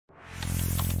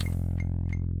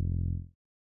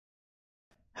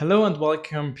Hello and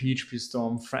welcome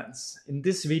PhpStorm friends. In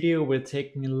this video we're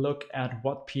taking a look at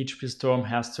what PhpStorm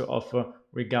has to offer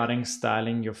regarding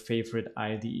styling your favorite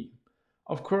IDE.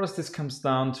 Of course this comes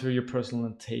down to your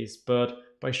personal taste,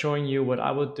 but by showing you what I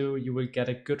would do, you will get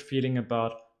a good feeling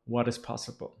about what is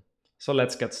possible. So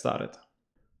let's get started.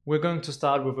 We're going to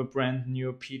start with a brand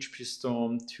new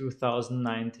PhpStorm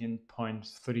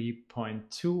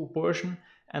 2019.3.2 version,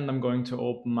 and I'm going to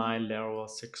open my Laravel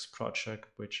 6 project,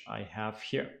 which I have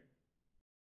here.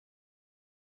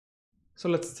 So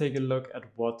let's take a look at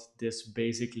what this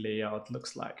basic layout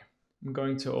looks like. I'm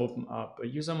going to open up a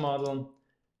user model,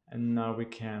 and now we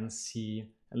can see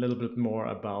a little bit more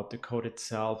about the code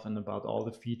itself and about all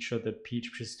the features that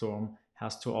PhpStorm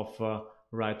has to offer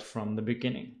right from the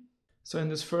beginning. So in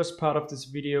this first part of this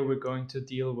video, we're going to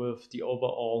deal with the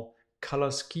overall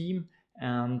color scheme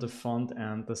and the font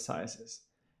and the sizes.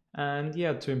 And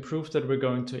yeah, to improve that, we're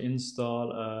going to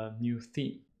install a new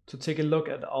theme. To take a look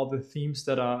at all the themes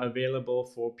that are available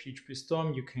for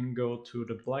PhpStorm, you can go to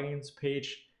the plugins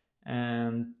page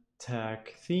and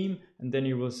tag theme, and then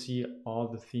you will see all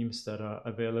the themes that are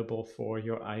available for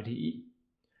your IDE.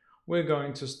 We're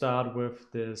going to start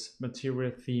with this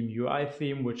material theme UI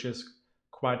theme, which is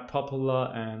quite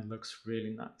popular and looks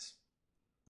really nice.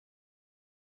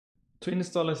 To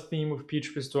install a theme with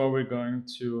PhpStorm, we're going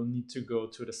to need to go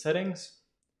to the settings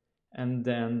and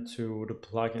then to the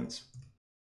plugins.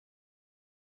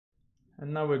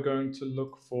 And now we're going to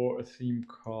look for a theme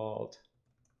called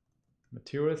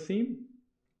material theme.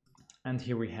 And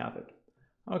here we have it.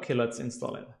 Okay, let's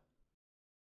install it.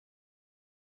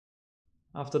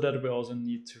 After that, we also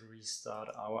need to restart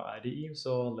our IDE.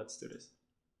 So let's do this.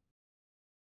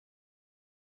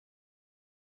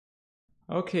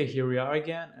 Okay, here we are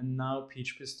again, and now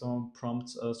PhpStorm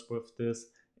prompts us with this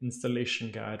installation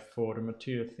guide for the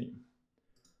material theme.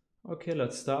 Okay,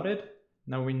 let's start it.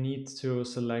 Now we need to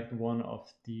select one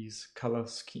of these color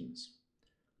schemes.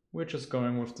 We're just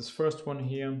going with this first one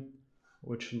here,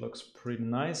 which looks pretty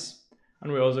nice.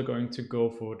 And we're also going to go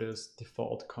for this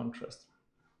default contrast.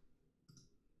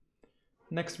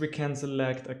 Next, we can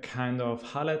select a kind of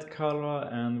highlight color,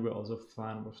 and we're also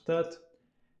fine with that,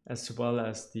 as well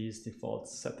as these default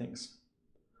settings.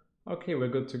 Okay, we're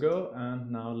good to go,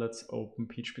 and now let's open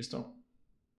PhpStorm.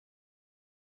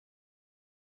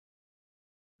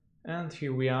 And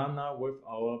here we are now with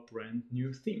our brand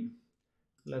new theme.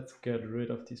 Let's get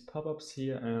rid of these pop-ups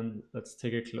here and let's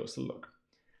take a closer look.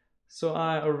 So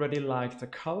I already like the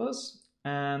colors,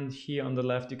 and here on the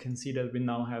left you can see that we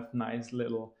now have nice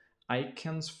little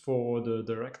icons for the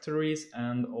directories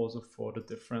and also for the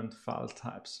different file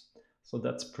types. So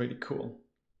that's pretty cool.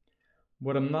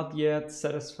 What I'm not yet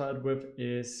satisfied with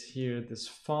is here this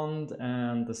font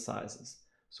and the sizes.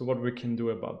 So what we can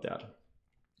do about that.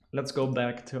 Let's go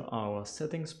back to our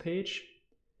settings page.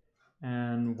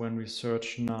 And when we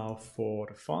search now for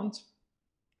the font,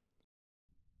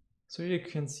 so you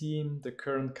can see the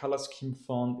current color scheme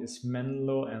font is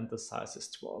Menlo and the size is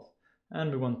 12.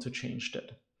 And we want to change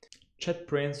that.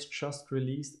 JetBrains just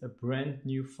released a brand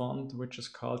new font, which is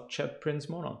called JetBrains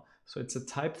Mono. So it's a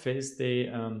typeface they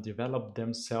developed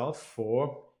themselves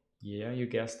for, yeah, you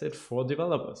guessed it, for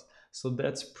developers. So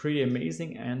that's pretty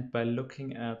amazing. And by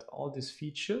looking at all these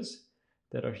features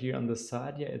that are here on the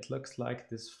side, yeah, it looks like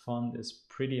this font is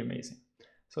pretty amazing.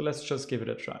 So let's just give it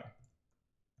a try.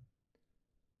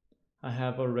 I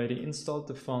have already installed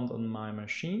the font on my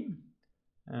machine.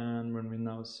 And when we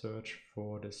now search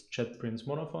for this JetBrains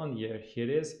Mono font, yeah, here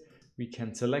it is. We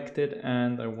can select it,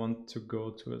 and I want to go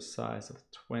to a size of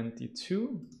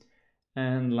 22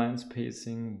 and line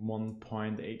spacing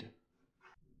 1.8.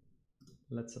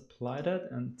 Let's apply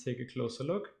that and take a closer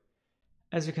look.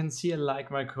 As you can see, I like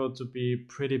my code to be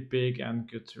pretty big and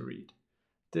good to read.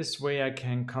 This way I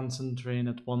can concentrate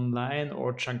at one line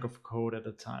or chunk of code at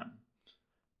a time.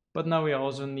 But now we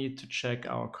also need to check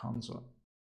our console.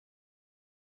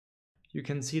 You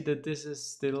can see that this is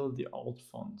still the old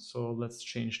font, so let's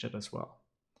change that as well.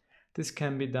 This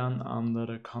can be done under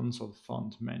the console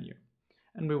font menu.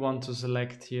 And we want to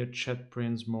select here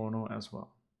JetBrains Mono as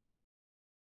well.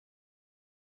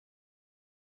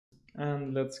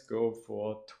 And let's go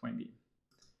for 20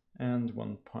 and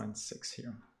 1.6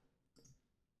 here.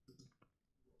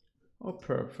 Oh,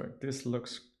 perfect. This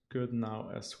looks good now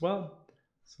as well.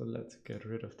 So let's get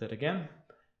rid of that again.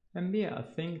 And yeah, I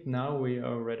think now we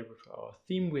are ready with our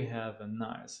theme. We have a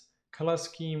nice color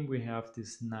scheme. We have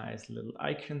these nice little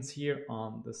icons here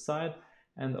on the side,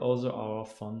 and also our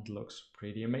font looks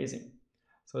pretty amazing.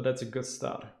 So that's a good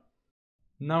start.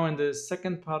 Now in the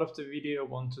second part of the video, I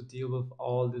want to deal with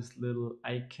all these little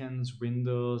icons,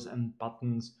 windows and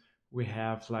buttons we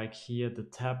have like here the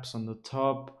tabs on the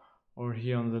top, or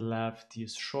here on the left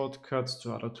these shortcuts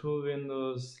to other tool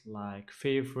windows like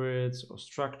favorites or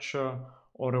structure,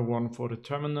 or the one for the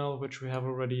terminal which we have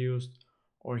already used.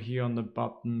 Or here on the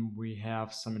button we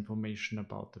have some information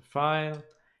about the file,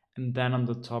 and then on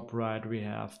the top right we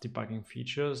have debugging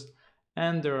features,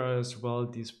 and there are as well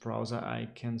these browser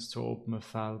icons to open a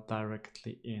file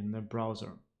directly in the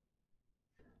browser.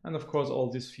 And of course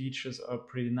all these features are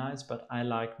pretty nice, but I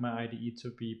like my IDE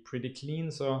to be pretty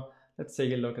clean, so let's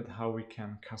take a look at how we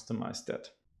can customize that.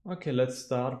 Okay, let's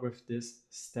start with this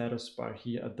status bar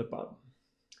here at the bottom.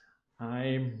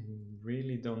 I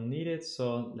really don't need it,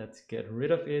 so let's get rid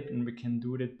of it, and we can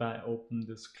do it by opening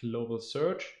this global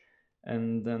search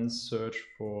and then search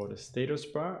for the status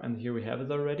bar, and here we have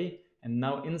it already. And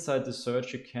now inside the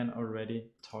search you can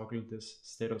already toggle this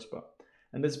status bar.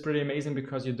 And that's pretty amazing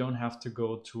because you don't have to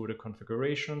go to the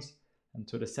configurations and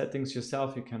to the settings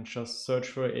yourself. You can just search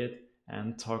for it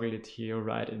and toggle it here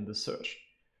right in the search.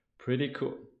 Pretty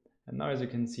cool. And now as you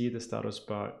can see, the status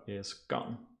bar is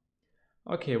gone.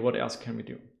 Okay, what else can we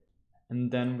do?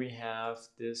 And then we have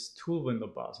this tool window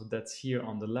bar. So that's here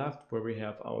on the left where we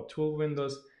have our tool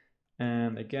windows.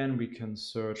 And again, we can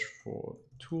search for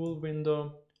tool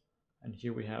window. And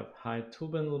here we have hide tool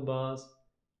window bars,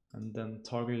 and then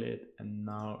toggle it, and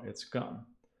now it's gone.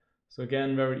 So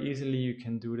again, very easily you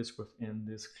can do this within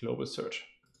this global search.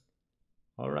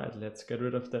 All right, let's get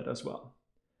rid of that as well.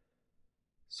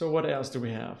 So what else do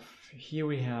we have? Here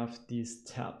we have these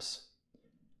tabs.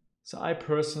 So I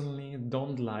personally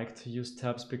don't like to use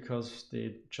tabs because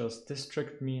they just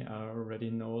distract me. I already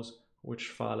know which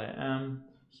file I am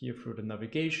here through the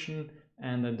navigation,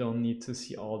 and I don't need to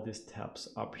see all these tabs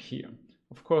up here.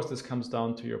 Of course, this comes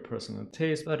down to your personal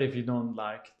taste, but if you don't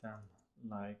like them,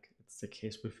 like it's the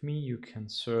case with me, you can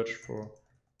search for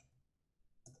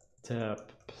tab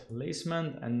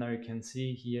placement, and now you can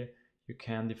see here, you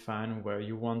can define where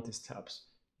you want these tabs.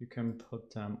 You can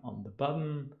put them on the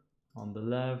bottom, on the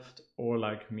left, or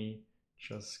like me,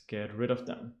 just get rid of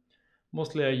them.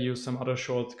 Mostly I use some other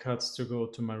shortcuts to go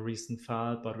to my recent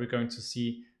file, but we're going to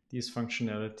see these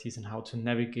functionalities and how to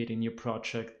navigate in your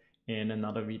project in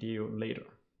another video later.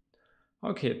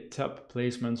 Okay, tab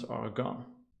placements are gone.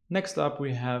 Next up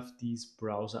we have these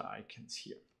browser icons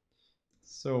here.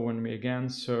 So when we again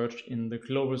search in the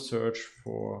global search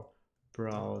for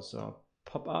browser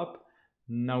pop-up,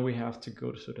 now we have to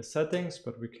go to the settings,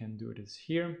 but we can do this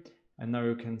here. And now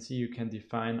you can see you can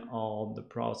define all the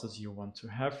browsers you want to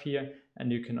have here,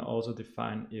 and you can also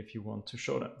define if you want to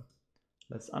show them.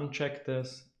 Let's uncheck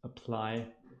this, apply,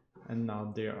 and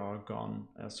now they are gone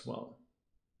as well.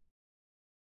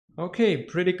 Okay,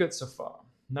 pretty good so far.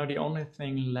 Now the only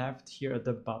thing left here at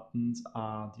the buttons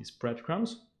are these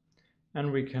breadcrumbs,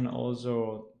 and we can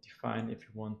also define if you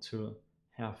want to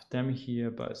have them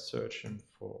here by searching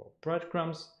for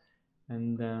breadcrumbs,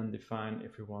 and then define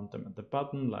if we want them at the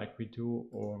button like we do,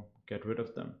 or get rid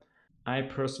of them. I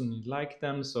personally like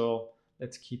them, so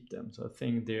let's keep them. So I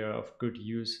think they are of good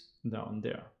use down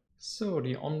there. So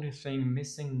the only thing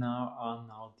missing now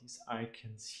are these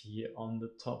icons here on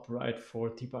the top right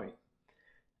for debugging.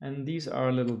 And these are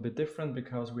a little bit different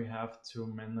because we have to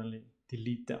manually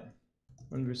delete them.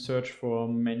 When we search for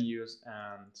menus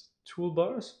and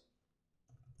toolbars,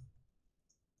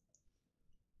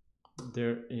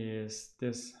 there is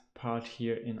this part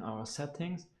here in our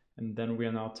settings, and then we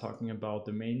are now talking about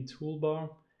the main toolbar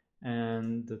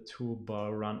and the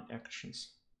toolbar run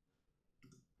actions.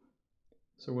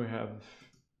 So we have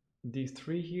these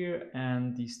three here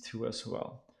and these two as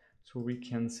well. So we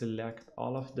can select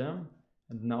all of them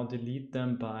and now delete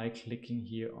them by clicking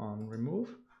here on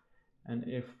remove. And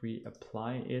if we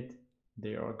apply it,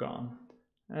 they are gone.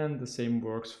 And the same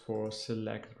works for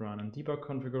select run and debug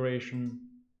configuration.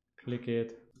 Click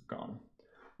it, gone.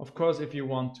 Of course, if you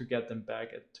want to get them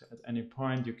back at any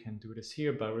point, you can do this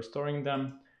here by restoring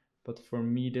them. But for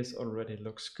me, this already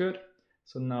looks good.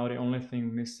 So now the only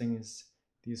thing missing is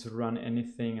these run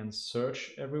anything and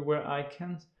search everywhere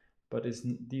icons. But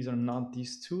these are not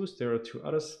these two. There are two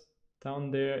others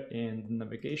down there in the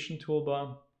navigation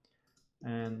toolbar.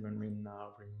 And when we now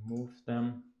remove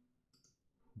them,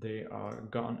 they are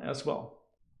gone as well.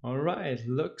 All right,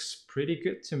 looks pretty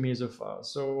good to me so far.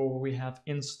 So we have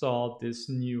installed this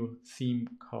new theme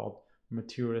called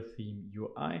Material Theme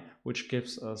UI, which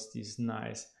gives us these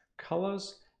nice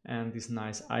colors and these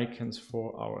nice icons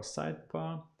for our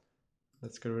sidebar.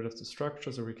 Let's get rid of the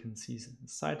structure so we can see the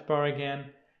sidebar again.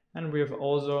 And we have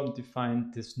also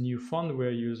defined this new font.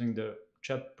 We're using the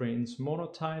JetBrains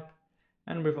monotype.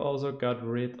 And we've also got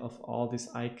rid of all these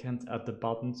icons at the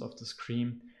buttons of the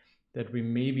screen that we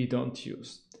maybe don't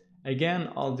use. Again,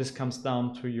 all this comes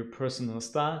down to your personal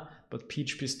style, but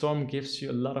PhpStorm gives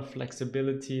you a lot of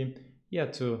flexibility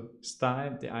to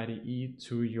style the IDE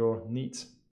to your needs.